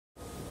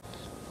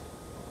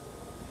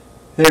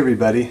Hey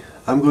everybody,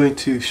 I'm going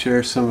to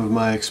share some of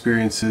my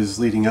experiences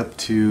leading up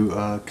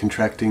to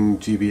contracting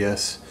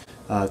GBS.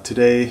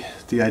 Today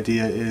the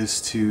idea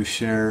is to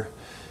share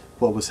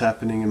what was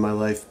happening in my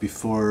life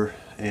before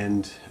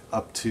and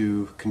up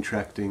to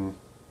contracting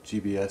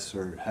GBS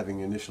or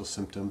having initial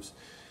symptoms,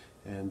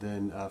 and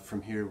then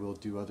from here we'll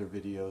do other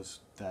videos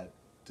that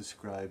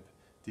describe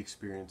the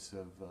experience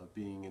of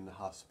being in the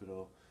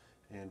hospital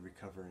and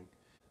recovering.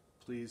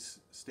 Please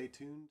stay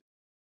tuned.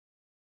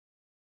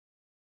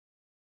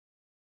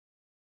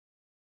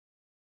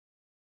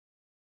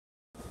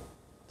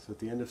 So at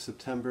the end of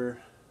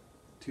September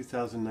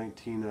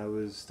 2019, I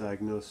was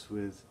diagnosed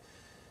with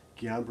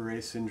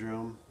Guillain-Barré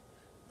syndrome,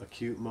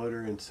 acute motor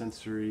and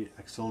sensory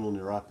axonal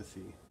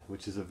neuropathy,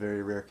 which is a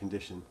very rare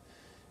condition.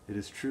 It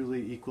is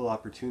truly equal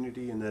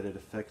opportunity in that it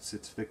affects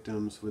its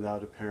victims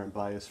without apparent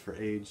bias for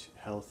age,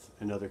 health,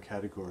 and other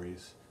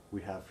categories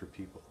we have for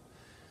people.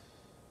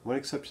 One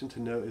exception to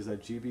note is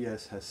that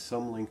GBS has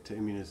some link to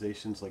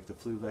immunizations like the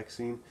flu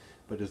vaccine,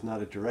 but is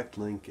not a direct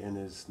link and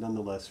is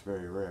nonetheless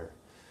very rare.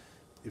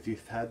 If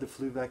you've had the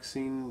flu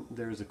vaccine,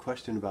 there is a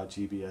question about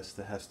GBS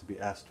that has to be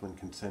asked when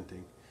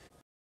consenting.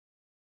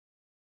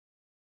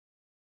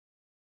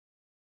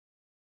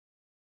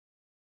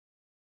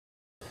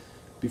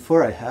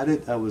 Before I had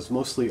it, I was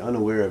mostly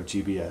unaware of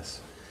GBS.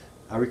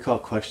 I recall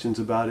questions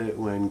about it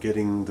when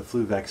getting the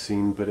flu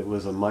vaccine, but it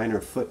was a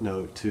minor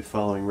footnote to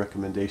following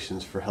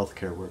recommendations for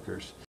healthcare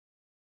workers.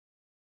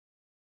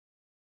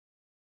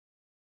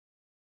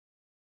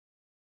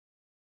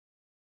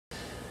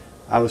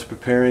 I was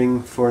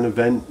preparing for an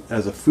event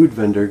as a food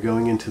vendor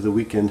going into the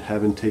weekend,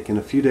 having taken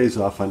a few days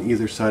off on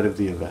either side of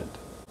the event.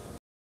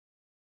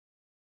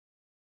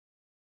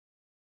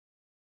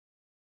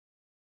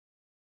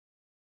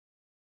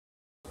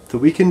 The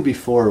weekend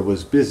before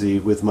was busy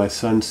with my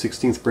son's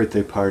 16th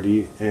birthday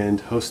party and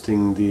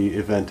hosting the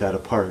event at a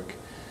park.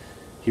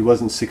 He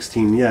wasn't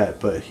 16 yet,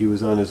 but he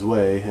was on his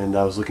way, and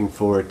I was looking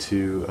forward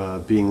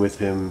to being with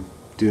him,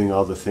 doing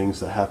all the things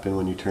that happen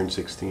when you turn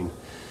 16.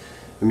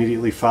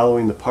 Immediately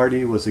following the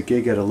party was a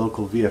gig at a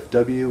local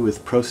VFW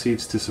with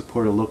proceeds to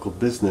support a local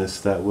business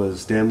that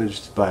was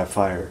damaged by a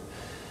fire.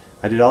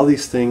 I did all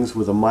these things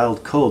with a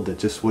mild cold that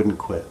just wouldn't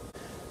quit.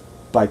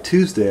 By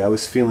Tuesday, I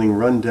was feeling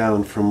run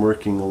down from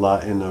working a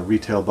lot in a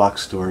retail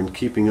box store and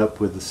keeping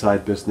up with the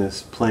side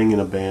business, playing in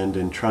a band,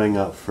 and trying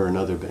out for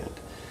another band.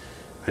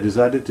 I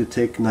decided to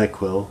take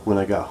NyQuil when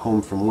I got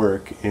home from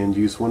work and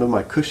use one of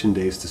my cushion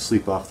days to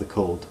sleep off the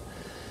cold.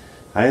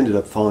 I ended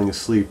up falling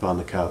asleep on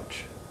the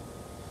couch.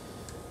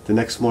 The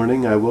next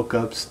morning I woke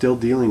up still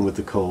dealing with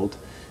the cold.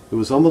 It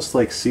was almost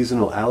like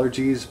seasonal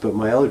allergies, but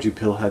my allergy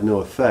pill had no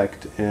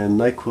effect, and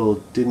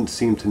NyQuil didn't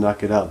seem to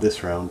knock it out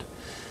this round.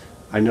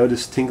 I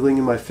noticed tingling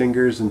in my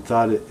fingers and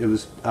thought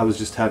I was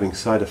just having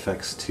side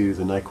effects to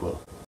the NyQuil.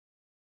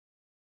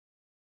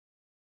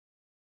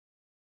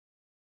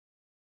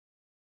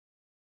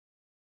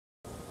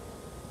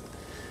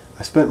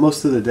 I spent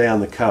most of the day on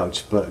the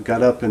couch, but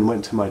got up and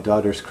went to my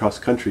daughter's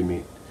cross-country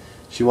meet.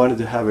 She wanted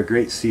to have a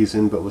great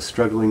season, but was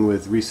struggling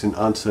with recent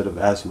onset of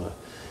asthma.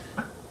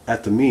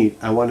 At the meet,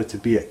 I wanted to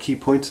be at key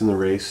points in the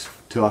race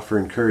to offer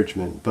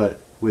encouragement, but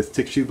with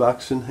tissue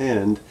box in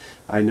hand,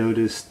 I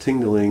noticed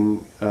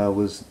tingling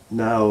was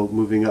now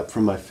moving up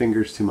from my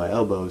fingers to my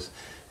elbows,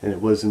 and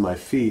it was in my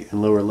feet and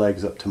lower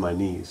legs up to my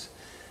knees.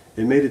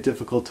 It made it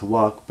difficult to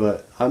walk,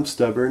 but I'm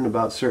stubborn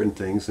about certain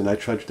things, and I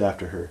trudged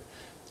after her.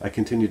 I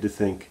continued to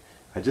think,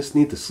 I just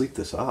need to sleep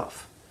this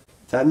off.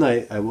 That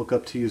night, I woke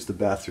up to use the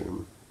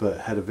bathroom,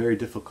 but had a very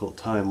difficult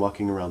time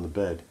walking around the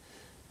bed.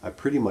 I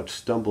pretty much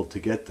stumbled to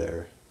get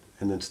there,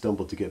 and then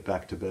stumbled to get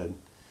back to bed.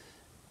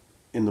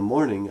 In the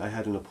morning, I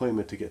had an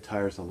appointment to get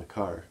tires on the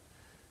car.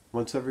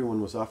 Once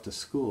everyone was off to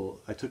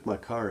school, I took my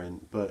car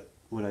in, but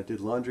when I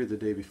did laundry the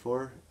day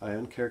before, I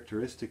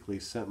uncharacteristically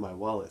sent my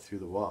wallet through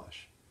the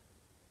wash.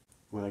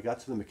 When I got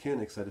to the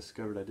mechanics, I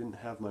discovered I didn't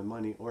have my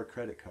money or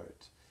credit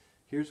cards.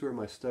 Here's where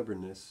my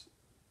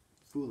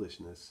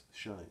foolishness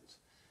shines.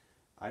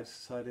 I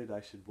decided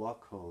I should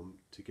walk home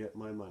to get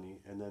my money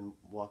and then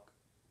walk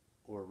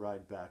or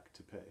ride back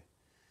to pay.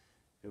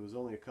 It was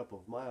only a couple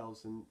of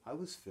miles, and I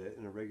was fit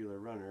and a regular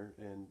runner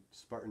and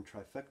Spartan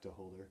trifecta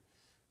holder.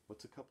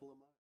 What's a couple of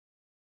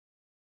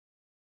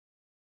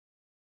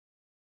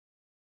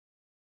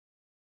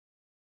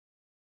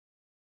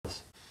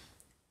miles?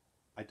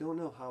 I don't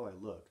know how I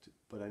looked,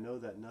 but I know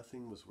that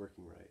nothing was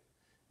working right.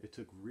 It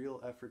took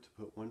real effort to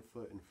put one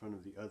foot in front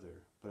of the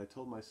other, but I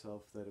told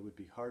myself that it would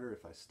be harder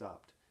if I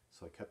stopped,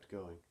 so I kept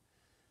going.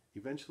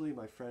 Eventually,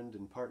 my friend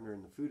and partner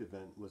in the food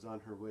event was on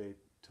her way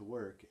to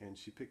work, and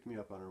she picked me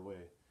up on her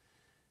way.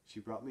 She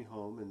brought me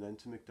home and then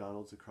to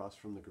McDonald's across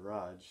from the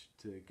garage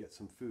to get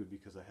some food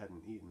because I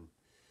hadn't eaten.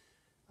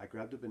 I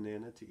grabbed a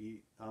banana to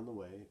eat on the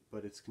way,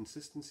 but its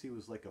consistency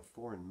was like a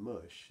foreign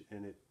mush,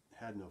 and it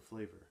had no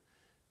flavor.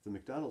 The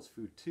McDonald's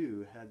food,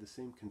 too, had the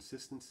same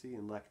consistency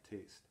and lacked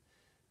taste,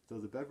 though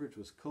the beverage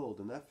was cold,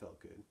 and that felt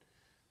good.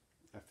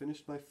 I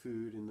finished my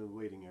food in the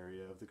waiting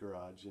area of the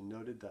garage and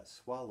noted that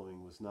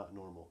swallowing was not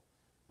normal.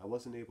 I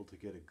wasn't able to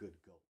get a good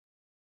gulp.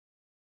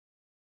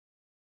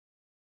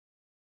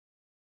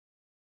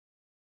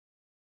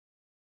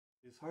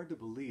 hard to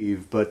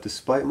believe, but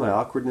despite my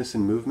awkwardness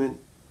in movement,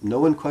 no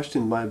one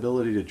questioned my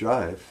ability to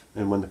drive,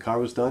 and when the car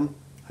was done,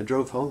 I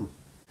drove home.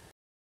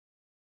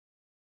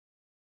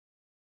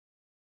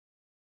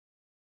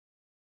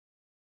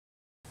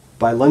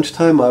 By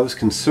lunchtime, I was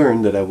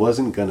concerned that I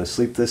wasn't going to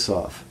sleep this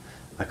off.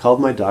 I called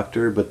my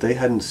doctor, but they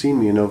hadn't seen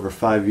me in over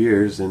 5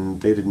 years,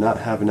 and they did not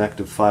have an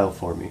active file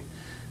for me.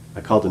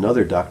 I called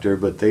another doctor,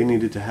 but they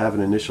needed to have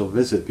an initial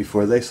visit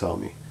before they saw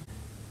me.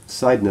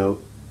 Side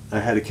note, I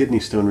had a kidney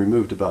stone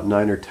removed about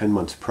 9 or 10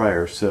 months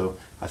prior, so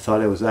I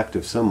thought I was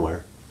active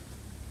somewhere.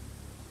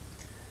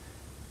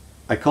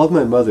 I called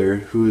my mother,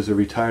 who is a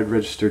retired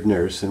registered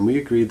nurse, and we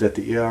agreed that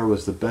the ER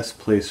was the best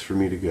place for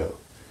me to go.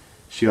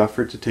 She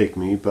offered to take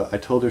me, but I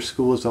told her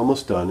school was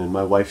almost done and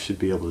my wife should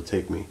be able to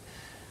take me.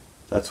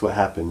 That's what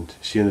happened.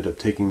 She ended up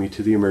taking me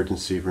to the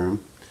emergency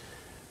room.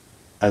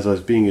 As I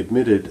was being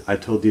admitted, I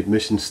told the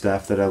admissions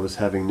staff that I was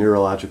having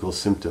neurological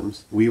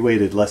symptoms. We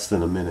waited less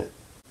than a minute.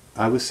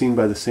 I was seen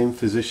by the same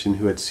physician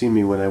who had seen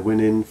me when I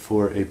went in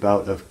for a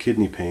bout of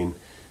kidney pain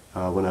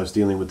when I was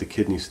dealing with the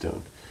kidney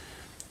stone.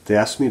 They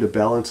asked me to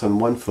balance on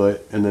one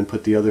foot and then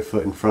put the other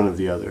foot in front of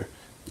the other.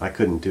 I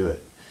couldn't do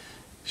it.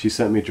 She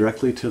sent me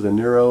directly to the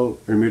neuro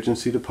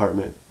emergency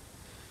department.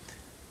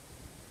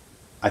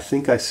 I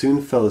think I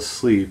soon fell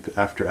asleep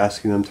after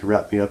asking them to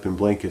wrap me up in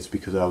blankets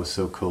because I was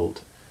so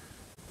cold.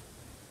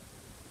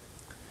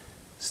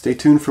 Stay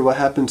tuned for what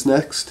happens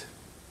next.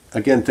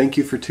 Again, thank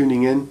you for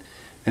tuning in,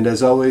 and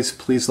as always,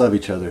 please love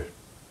each other.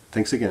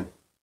 Thanks again.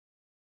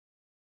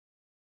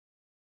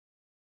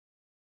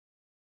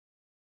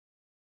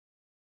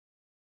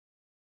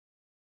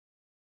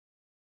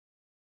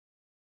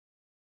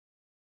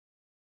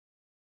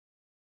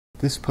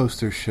 This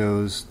poster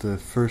shows the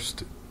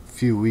first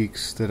few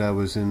weeks that I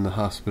was in the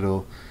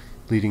hospital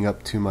leading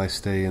up to my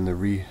stay in the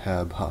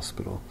rehab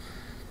hospital.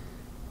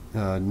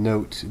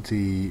 Note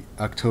the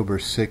October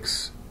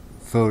 6th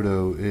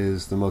photo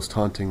is the most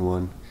haunting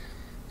one,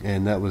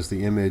 and that was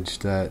the image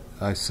that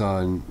I saw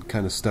and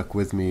kind of stuck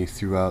with me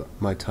throughout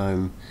my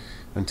time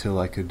until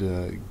I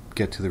could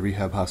get to the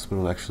rehab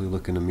hospital and actually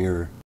look in a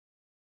mirror.